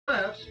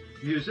crafts,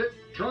 music,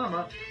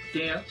 drama,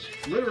 dance,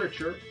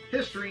 literature,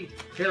 history,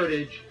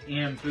 heritage,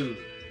 and food.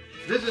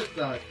 Visit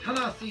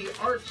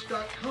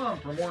TennesseeArts.com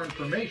for more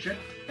information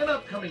and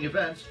upcoming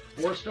events,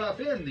 or stop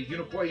in the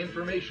Unicoi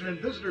Information and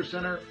Visitor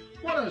Center,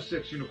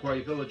 106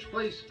 Unicoi Village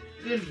Place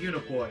in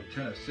Unicoi,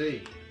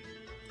 Tennessee.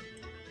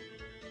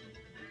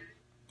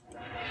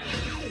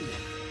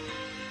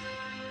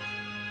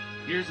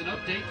 Here's an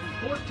update from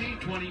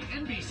 1420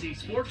 NBC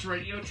Sports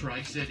Radio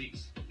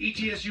Tri-Cities.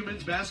 ETSU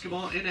men's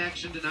basketball in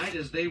action tonight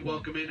as they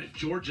welcome in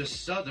Georgia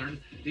Southern.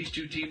 These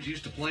two teams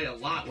used to play a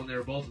lot when they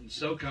were both in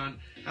SoCon.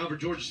 However,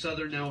 Georgia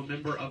Southern now a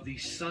member of the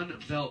Sun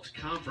Belt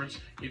Conference.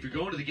 If you're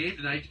going to the game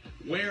tonight,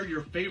 wear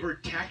your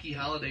favorite tacky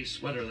holiday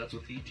sweater. That's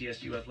what the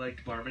ETSU Athletic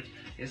Department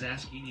is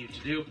asking you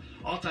to do.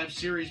 All-time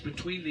series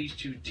between these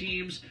two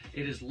teams.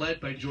 It is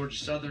led by Georgia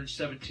Southern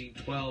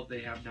 17-12.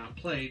 They have not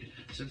played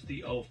since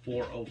the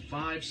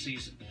 04-05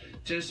 season.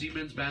 Tennessee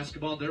men's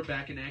basketball, they're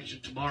back in action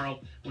tomorrow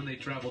when they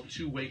travel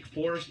to Wake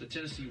Forest. The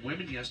Tennessee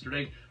women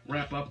yesterday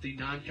wrap up the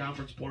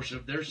non-conference portion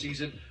of their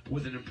season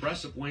with an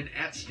impressive win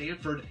at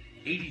Stanford,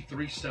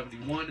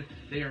 83-71.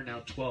 They are now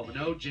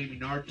 12-0. Jamie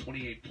Nard,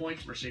 28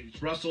 points. Mercedes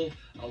Russell,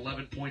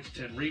 11 points,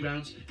 10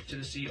 rebounds.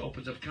 Tennessee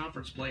opens up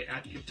conference play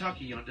at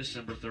Kentucky on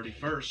December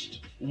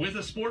 31st. With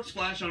a sports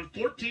flash on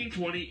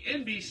 1420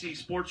 NBC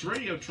Sports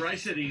Radio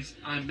Tri-Cities,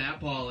 I'm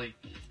Matt Pauley.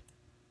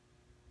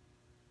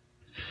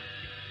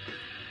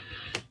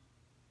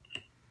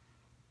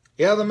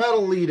 Yeah, the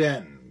metal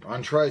lead-in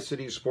on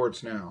Tri-Cities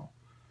Sports Now.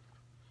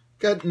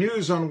 Got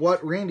news on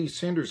what Randy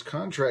Sanders'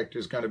 contract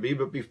is going to be,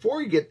 but before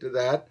we get to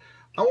that,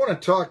 I want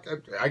to talk,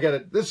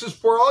 this is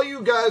for all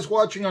you guys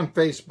watching on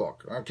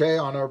Facebook, okay,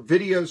 on our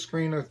video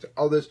screen and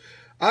all this.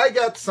 I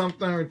got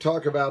something to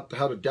talk about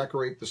how to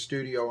decorate the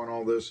studio and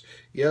all this.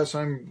 Yes,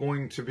 I'm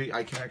going to be,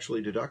 I can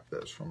actually deduct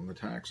this from the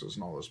taxes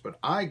and all this, but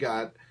I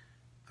got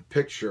a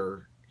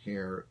picture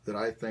here that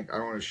I think I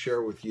want to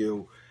share with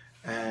you.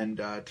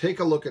 And take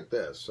a look at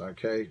this,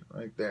 okay,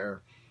 right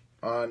there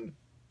on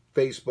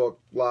Facebook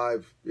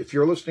Live. If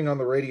you're listening on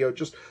the radio,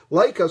 just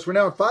like us. We're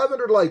now at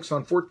 500 likes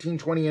on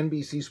 1420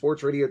 NBC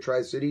Sports Radio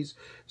Tri-Cities.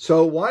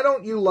 So why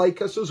don't you like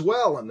us as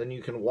well? And then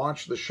you can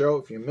watch the show.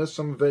 If you miss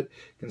some of it,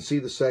 you can see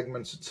the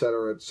segments,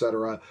 etc.,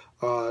 etc.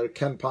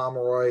 Ken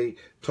Pomeroy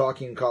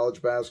talking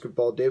college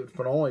basketball. David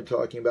Finoli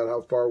talking about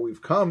how far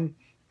we've come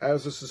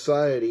as a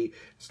society,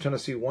 as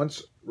Tennessee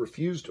once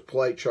refused to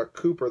play Chuck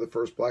Cooper, the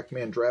first black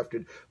man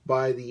drafted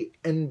by the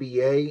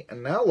NBA,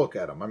 and now look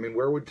at him. I mean,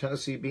 where would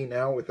Tennessee be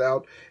now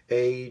without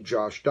a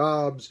Josh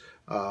Dobbs,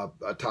 a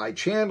Ty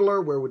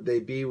Chandler? Where would they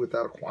be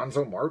without a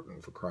Quanzo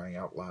Martin, for crying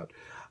out loud?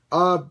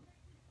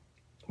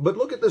 But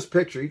look at this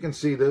picture. You can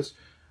see this.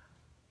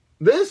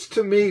 This,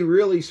 to me,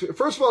 really,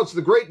 first of all, it's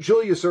the great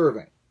Julius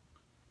Erving,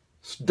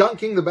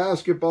 dunking the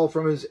basketball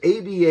from his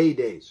ABA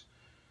days.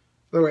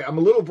 By the way, I'm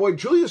a little boy.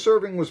 Julius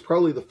Erving was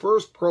probably the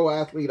first pro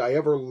athlete I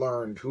ever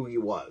learned who he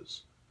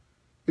was.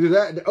 Either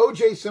that,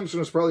 O.J. Simpson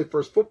was probably the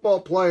first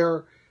football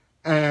player,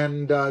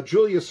 and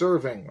Julius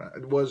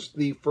Erving was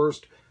the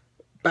first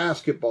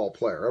basketball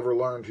player I ever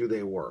learned who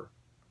they were.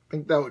 I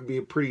think that would be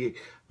a pretty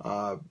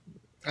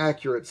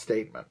accurate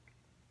statement.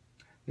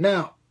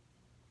 Now,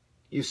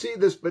 you see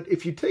this, but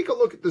if you take a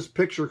look at this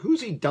picture,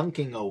 who's he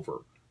dunking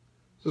over?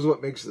 This is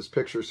what makes this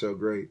picture so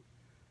great.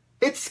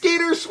 It's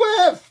Skeeter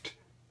Swift!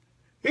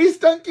 He's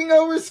dunking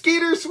over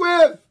Skeeter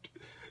Swift.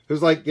 It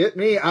was like, get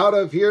me out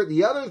of here.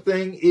 The other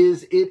thing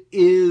is, it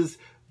is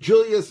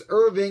Julius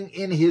Erving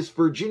in his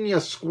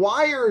Virginia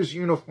Squires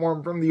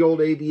uniform from the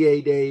old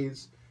ABA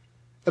days.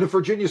 And the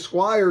Virginia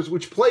Squires,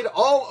 which played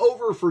all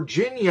over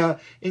Virginia,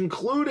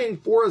 including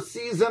for a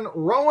season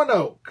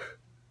Roanoke,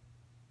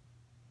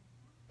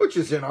 which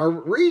is in our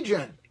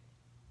region.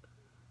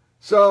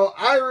 So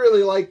I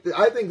really like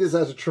I think this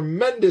has a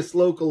tremendous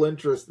local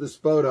interest, this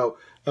photo.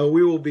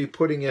 We will be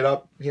putting it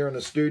up here in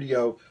the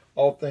studio.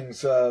 All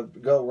things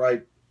go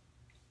right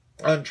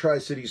on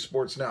Tri-Cities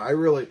Sports Now. I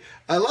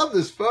love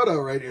this photo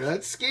right here.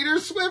 That's Skeeter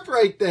Swift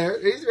right there.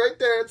 He's right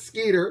there at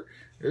Skeeter.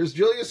 There's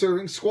Julius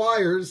Erving,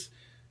 Squires.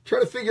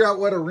 Try to figure out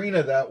what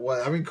arena that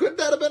was. I mean, could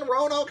that have been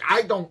Roanoke?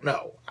 I don't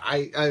know.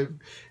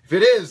 If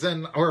it is,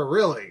 then we're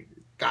really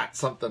got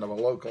something of a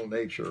local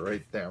nature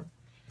right there.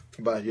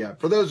 But yeah,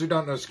 for those who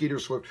don't know Skeeter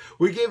Swift,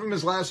 we gave him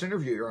his last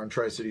interview here on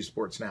Tri-Cities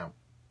Sports Now.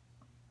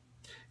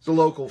 It's a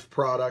local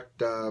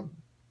product.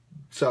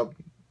 So,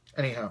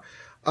 anyhow.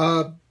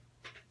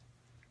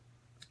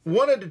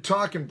 Wanted to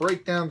talk and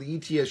break down the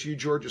ETSU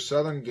Georgia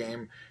Southern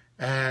game.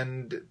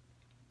 And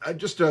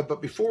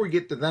but before we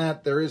get to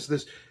that, there is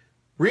this.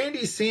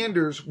 Randy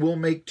Sanders will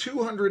make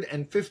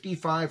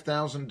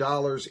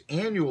 $255,000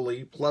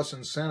 annually plus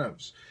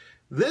incentives.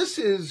 This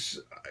is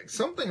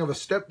something of a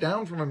step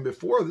down from him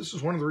before. This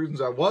is one of the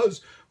reasons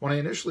when I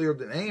initially heard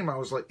the name, I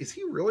was like, is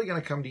he really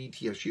going to come to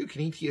ETSU?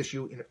 Can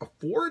ETSU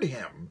afford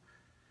him?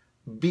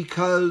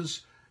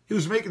 Because he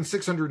was making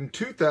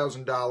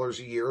 $602,000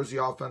 a year as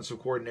the offensive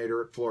coordinator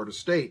at Florida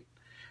State.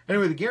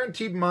 Anyway, the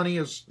guaranteed money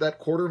is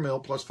that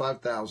 $250,000 plus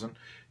 $5,000.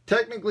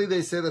 Technically,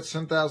 they say that's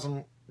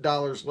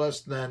 $10,000 less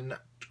than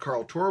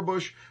Carl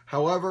Torbush.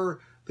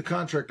 However, The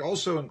contract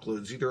also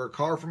includes either a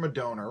car from a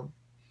donor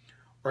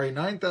or a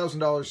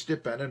 $9,000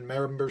 stipend and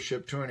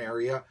membership to an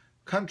area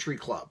country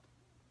club.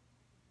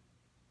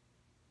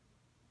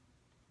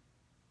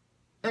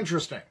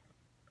 Interesting.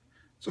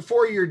 It's a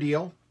 4-year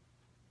deal.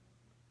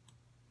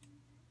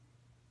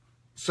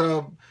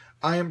 So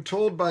I am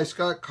told by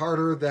Scott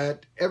Carter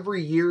that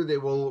every year they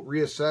will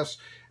reassess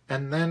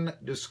and then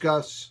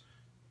discuss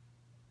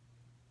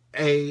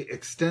a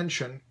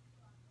extension.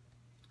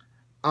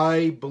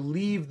 I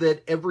believe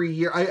that every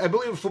year, I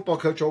believe a football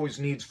coach always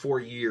needs 4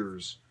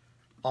 years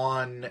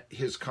on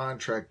his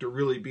contract to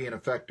really be an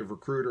effective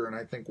recruiter. And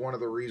I think one of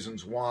the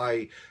reasons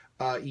why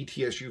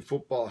ETSU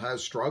football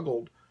has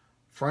struggled,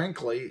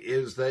 frankly,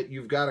 is that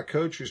you've got a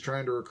coach who's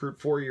trying to recruit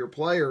 4-year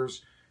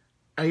players,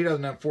 and he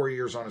doesn't have 4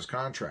 years on his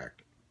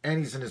contract, and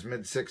he's in his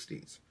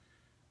mid-60s.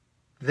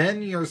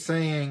 Then you're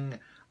saying,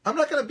 I'm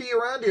not going to be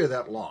around here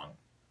that long.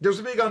 There's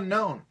a big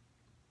unknown.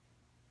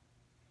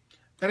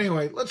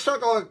 Anyway, let's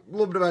talk a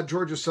little bit about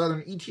Georgia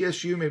Southern.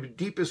 ETSU, maybe the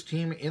deepest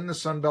team in the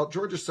Sun Belt.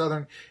 Georgia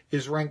Southern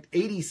is ranked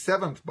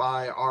 87th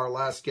by our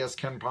last guest,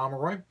 Ken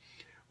Pomeroy,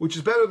 which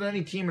is better than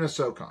any team in a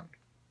SoCon.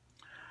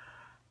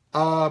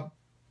 3-2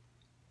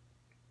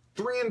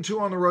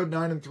 on the road,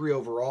 9-3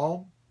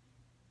 overall.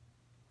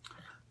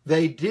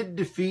 They did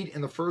defeat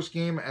in the first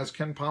game, as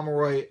Ken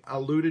Pomeroy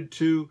alluded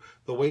to,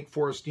 the Wake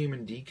Forest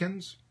Demon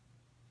Deacons.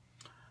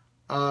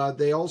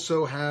 They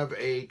also have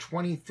a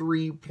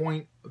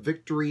 23-point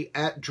victory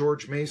at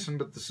George Mason,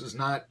 but this is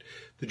not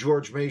the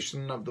George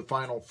Mason of the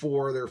Final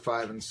Four. They're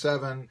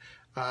 5-7.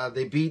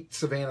 They beat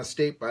Savannah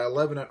State by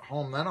 11 at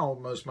home. That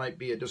almost might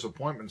be a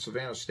disappointment.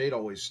 Savannah State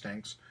always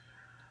stinks.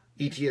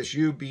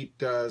 ETSU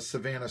beat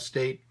Savannah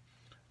State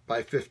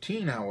by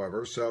 15,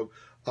 however, so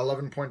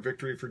 11-point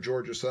victory for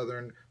Georgia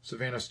Southern,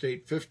 Savannah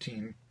State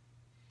 15.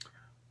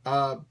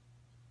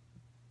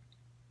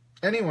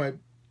 Anyway,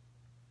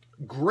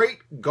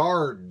 great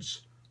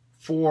guards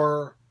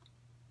for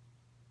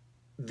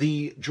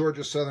the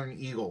Georgia Southern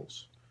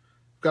Eagles.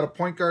 We've got a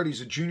point guard.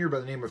 He's a junior by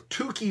the name of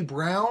Tukey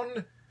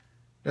Brown.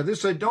 Now,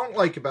 this I don't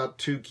like about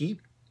Tukey.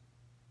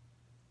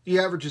 He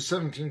averages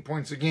 17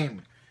 points a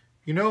game.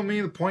 You know me,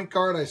 the point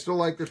guard, I still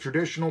like the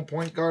traditional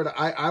point guard.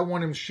 I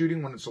want him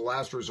shooting when it's the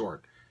last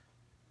resort.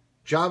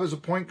 Job as a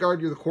point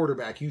guard, you're the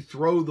quarterback. You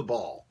throw the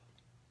ball.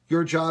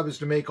 Your job is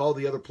to make all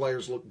the other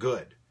players look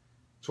good.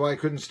 That's why I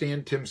couldn't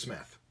stand Tim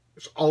Smith.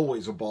 It's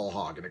always a ball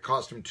hog, and it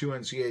cost him 2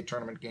 NCAA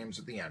tournament games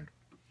at the end.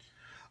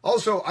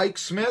 Also, Ike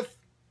Smith,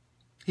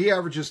 he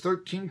averages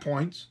 13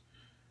 points.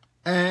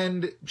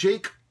 And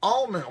Jake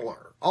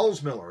Alsmiller,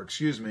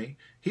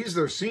 he's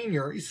their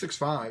senior. He's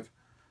 6'5".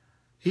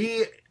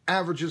 He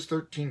averages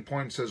 13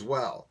 points as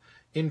well.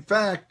 In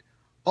fact,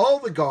 all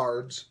the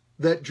guards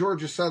that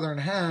Georgia Southern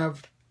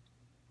have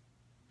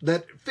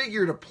that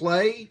figure to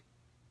play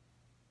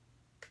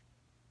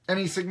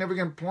any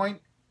significant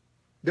point,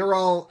 they're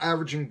all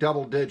averaging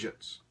double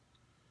digits.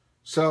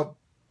 So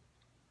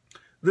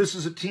this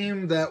is a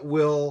team that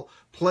will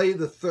play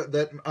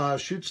that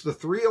shoots the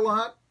three a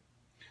lot.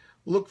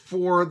 Look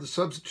for the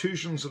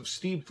substitutions of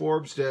Steve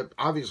Forbes.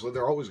 Obviously,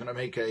 they're always going to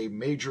make a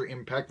major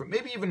impact, but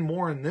maybe even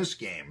more in this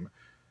game,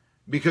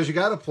 because you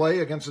got to play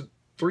against a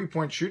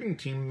three-point shooting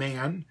team,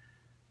 man,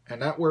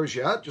 and that wears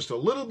you out just a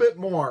little bit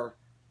more.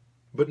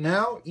 But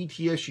now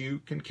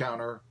ETSU can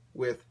counter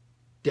with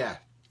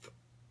depth.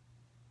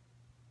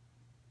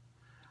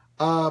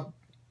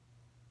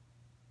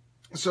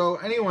 So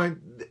anyway,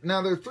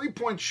 now their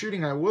three-point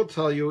shooting, I will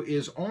tell you,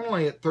 is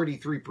only at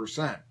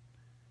 33%.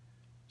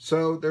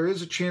 So there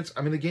is a chance.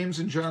 I mean, the game's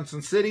in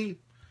Johnson City.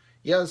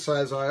 Yes,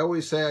 as I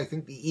always say, I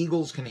think the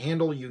Eagles can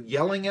handle you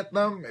yelling at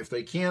them. If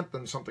they can't,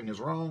 then something is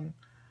wrong.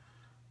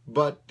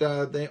 But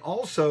they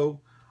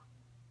also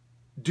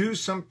do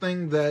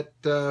something that,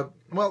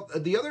 well,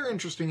 the other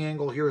interesting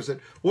angle here is that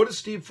what has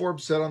Steve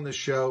Forbes said on this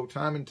show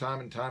time and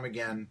time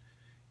again?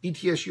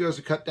 ETSU has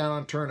a cut down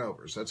on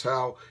turnovers. That's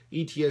how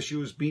ETSU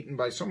was beaten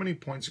by so many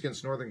points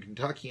against Northern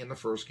Kentucky in the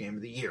first game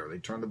of the year. They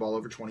turned the ball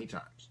over 20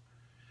 times.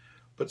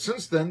 But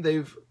since then,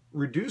 they've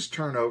reduced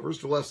turnovers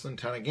to less than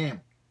 10 a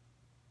game.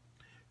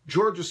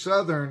 Georgia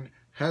Southern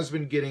has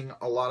been getting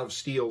a lot of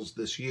steals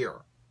this year.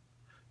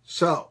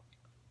 So,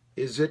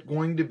 is it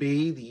going to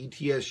be the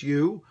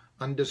ETSU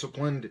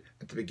undisciplined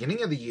at the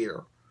beginning of the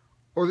year,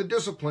 or the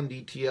disciplined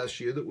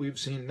ETSU that we've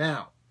seen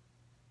now?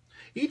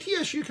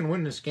 ETSU can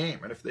win this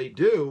game, and if they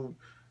do,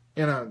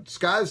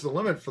 sky's the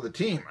limit for the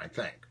team, I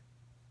think.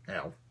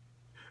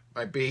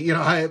 Might be,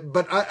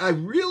 but I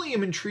really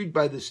am intrigued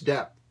by this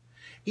depth.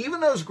 Even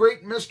those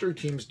great Mr.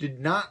 teams did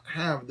not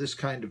have this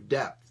kind of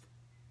depth.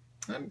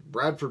 And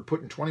Bradford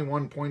putting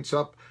 21 points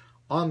up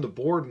on the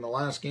board in the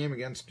last game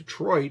against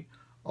Detroit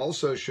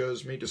also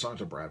shows me,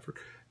 DeSanta Bradford,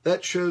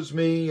 that shows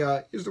me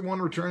is the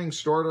one returning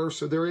starter,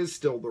 so there is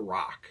still the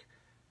Rock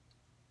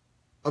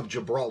of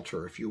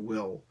Gibraltar, if you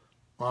will,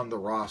 on the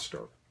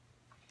roster.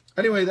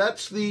 Anyway,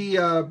 that's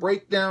the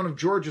breakdown of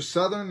Georgia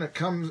Southern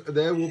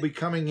that will be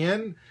coming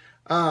in.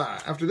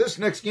 After this,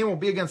 next game will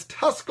be against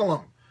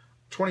Tusculum,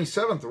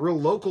 27th, a real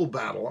local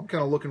battle. I'm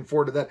kind of looking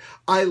forward to that.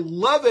 I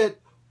love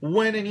it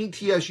when an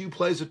ETSU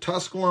plays a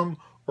Tusculum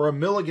or a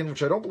Milligan,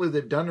 which I don't believe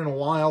they've done in a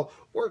while,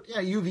 or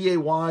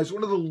UVA-wise,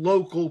 one of the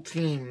local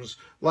teams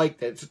like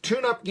that. It's a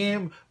tune-up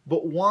game,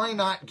 but why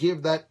not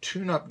give that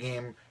tune-up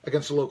game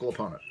against a local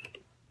opponent?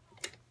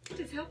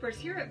 Santa's helpers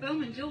here at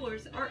Bowman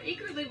Jewelers are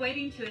eagerly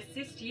waiting to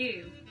assist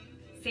you.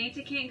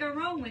 Santa can't go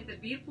wrong with a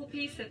beautiful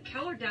piece of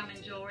colored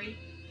diamond jewelry,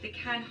 the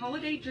kind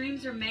holiday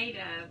dreams are made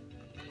of.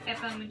 At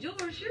Bowman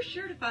Jewelers, you're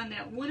sure to find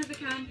that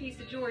one-of-a-kind piece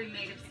of jewelry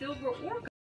made of silver or gold.